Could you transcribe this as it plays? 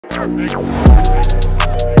Hey, what's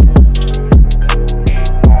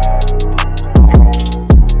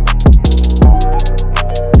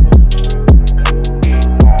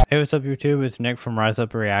up YouTube? It's Nick from Rise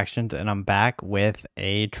Up Reactions, and I'm back with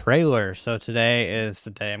a trailer. So today is the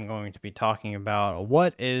day I'm going to be talking about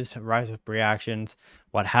what is Rise Up Reactions,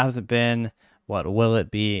 what has it been, what will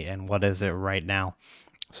it be, and what is it right now.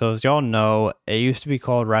 So as y'all know, it used to be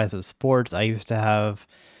called Rise Up Sports. I used to have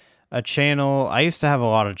a channel. I used to have a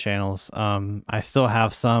lot of channels. I still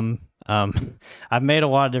have some. I've made a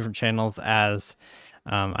lot of different channels as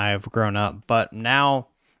I've grown up, but now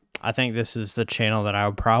I think this is the channel that I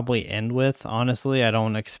would probably end with. Honestly, I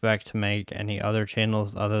don't expect to make any other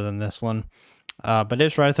channels other than this one. But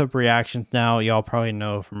it's Rise Up Reactions now. Y'all probably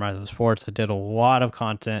know from Rise Up Sports, I did a lot of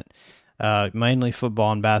content, mainly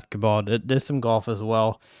football and basketball. Did some golf as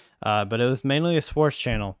well, but it was mainly a sports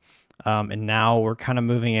channel. And now we're kind of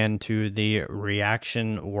moving into the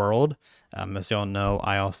reaction world. As y'all know,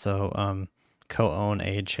 I also co-own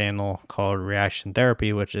a channel called Reaction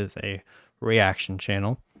Therapy, which is a reaction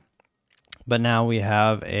channel. But now we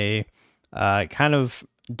have a kind of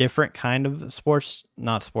different kind of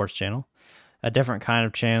not sports channel, a different kind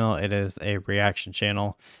of channel. It is a reaction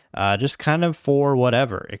channel, just kind of for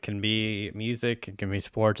whatever. It can be music, it can be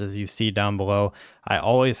sports, as you see down below. I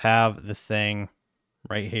always have this thing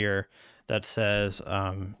right here that says,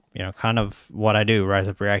 you know, kind of what I do, Rise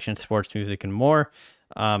Up Reaction, sports, music, and more.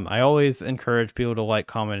 I always encourage people to like,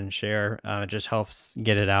 comment, and share. It just helps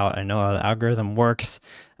get it out. I know how the algorithm works.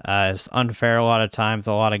 It's unfair a lot of times.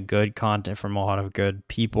 A lot of good content from a lot of good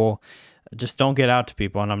people just don't get out to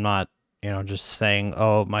people. And I'm not, you know, just saying,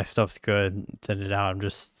 oh, my stuff's good, send it out. I'm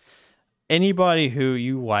just, anybody who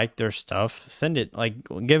you like their stuff, send it, like,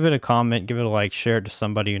 give it a comment, give it a like, share it to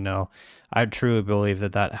somebody you know. I truly believe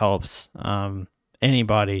that that helps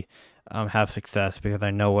anybody have success, because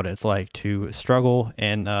I know what it's like to struggle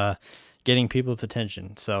and getting people's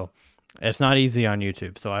attention. So it's not easy on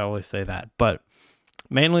YouTube, so I always say that. But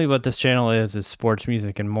mainly what this channel is sports,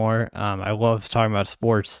 music, and more. I love talking about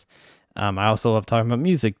sports. I also love talking about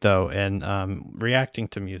music, though, and reacting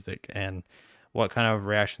to music. And what kind of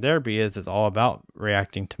reaction therapy is all about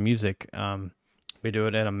reacting to music. We do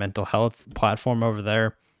it in a mental health platform over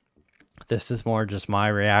there. This is more just my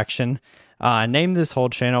reaction. I named this whole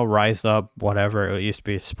channel Rise Up whatever. It used to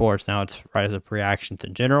be sports. Now it's Rise Up Reactions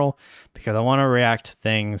in general, because I want to react to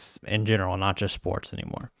things in general, not just sports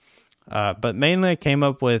anymore. But mainly I came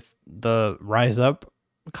up with the Rise Up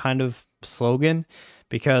kind of slogan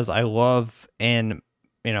because I love in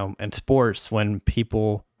sports when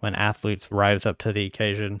athletes rise up to the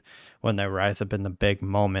occasion, when they rise up in the big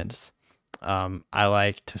moments. I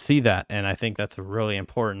like to see that, and I think that's a really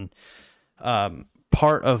important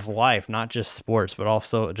part of life, not just sports, but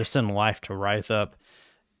also just in life, to rise up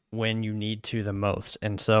when you need to the most.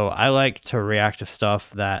 And so I like to react to stuff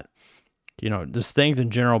that, you know, just things in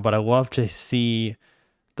general, but I love to see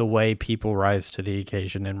the way people rise to the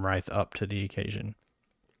occasion and rise up to the occasion.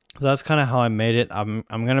 So that's kind of how I made it. I'm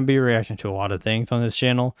going to be reacting to a lot of things on this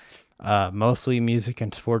channel, mostly music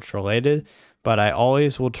and sports related, but I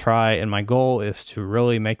always will try, and my goal is to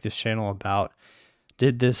really make this channel about,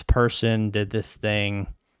 did this person, did this thing,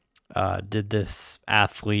 did this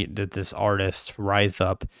athlete, did this artist rise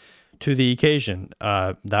up to the occasion?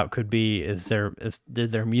 That could be,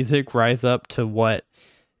 did their music rise up to what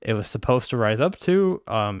it was supposed to rise up to,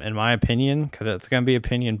 in my opinion, because it's going to be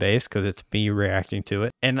opinion based, because it's me reacting to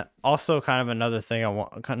it. And also kind of another thing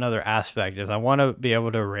another aspect is I want to be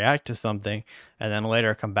able to react to something and then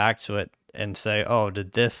later come back to it and say, oh,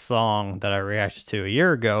 did this song that I reacted to a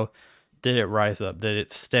year ago, did it rise up? Did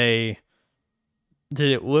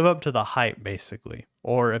it live up to the hype, basically?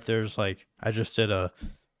 Or if there's, like, I just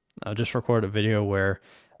recorded a video where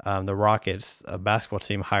the Rockets basketball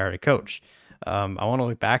team hired a coach. I want to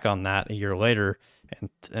look back on that a year later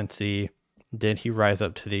and see, did he rise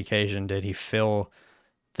up to the occasion? Did he fill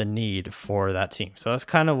the need for that team? So that's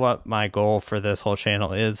kind of what my goal for this whole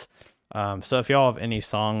channel is. So if y'all have any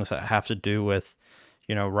songs that have to do with,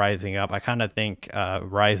 you know, rising up, I kind of think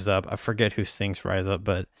Rise Up, I forget who sings Rise Up,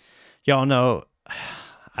 but y'all know,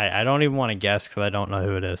 I don't even want to guess because I don't know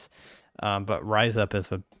who it is. But Rise Up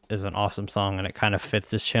is an awesome song, and it kind of fits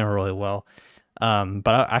this channel really well.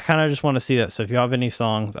 But I kind of just want to see that. So if you have any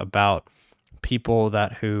songs about people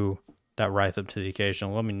that rise up to the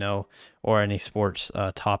occasion, let me know, or any sports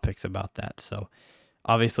topics about that. So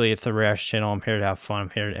obviously it's a reaction channel. I'm here to have fun. I'm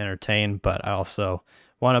here to entertain, but I also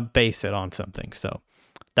want to base it on something. So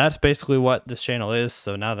that's basically what this channel is.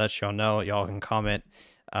 So now that y'all know, y'all can comment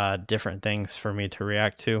different things for me to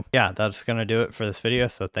react to. Yeah, that's going to do it for this video.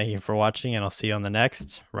 So thank you for watching, and I'll see you on the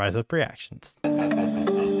next Rise Up Reactions.